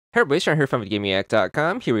Hey everybody, Sean here from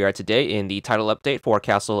VidGamiac.com. Here we are today in the title update for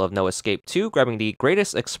Castle of No Escape 2, grabbing the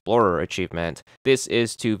Greatest Explorer achievement. This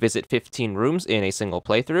is to visit 15 rooms in a single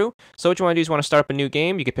playthrough. So what you want to do is you want to start up a new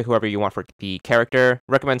game. You can pick whoever you want for the character.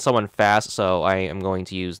 Recommend someone fast, so I am going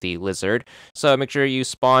to use the Lizard. So make sure you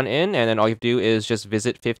spawn in, and then all you have to do is just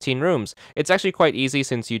visit 15 rooms. It's actually quite easy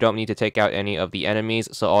since you don't need to take out any of the enemies,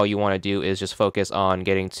 so all you want to do is just focus on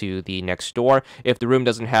getting to the next door. If the room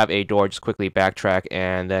doesn't have a door, just quickly backtrack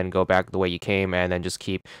and then go back the way you came, and then just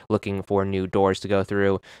keep looking for new doors to go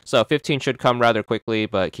through. So 15 should come rather quickly,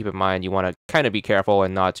 but keep in mind you want to kind of be careful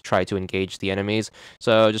and not try to engage the enemies.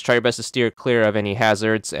 So just try your best to steer clear of any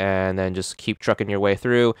hazards, and then just keep trucking your way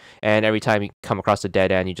through. And every time you come across a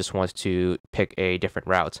dead end, you just want to pick a different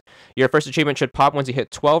route. Your first achievement should pop once you hit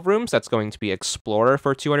 12 rooms. That's going to be Explorer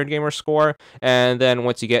for 200 gamer score. And then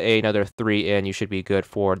once you get another 3 in, you should be good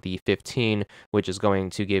for the 15, which is going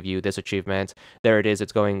to give you this achievement. There it is.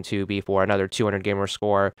 It's going to be for another 200 gamer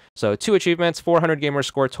score. So 2 achievements, 400 gamer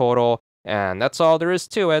score total, and that's all there is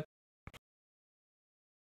to it.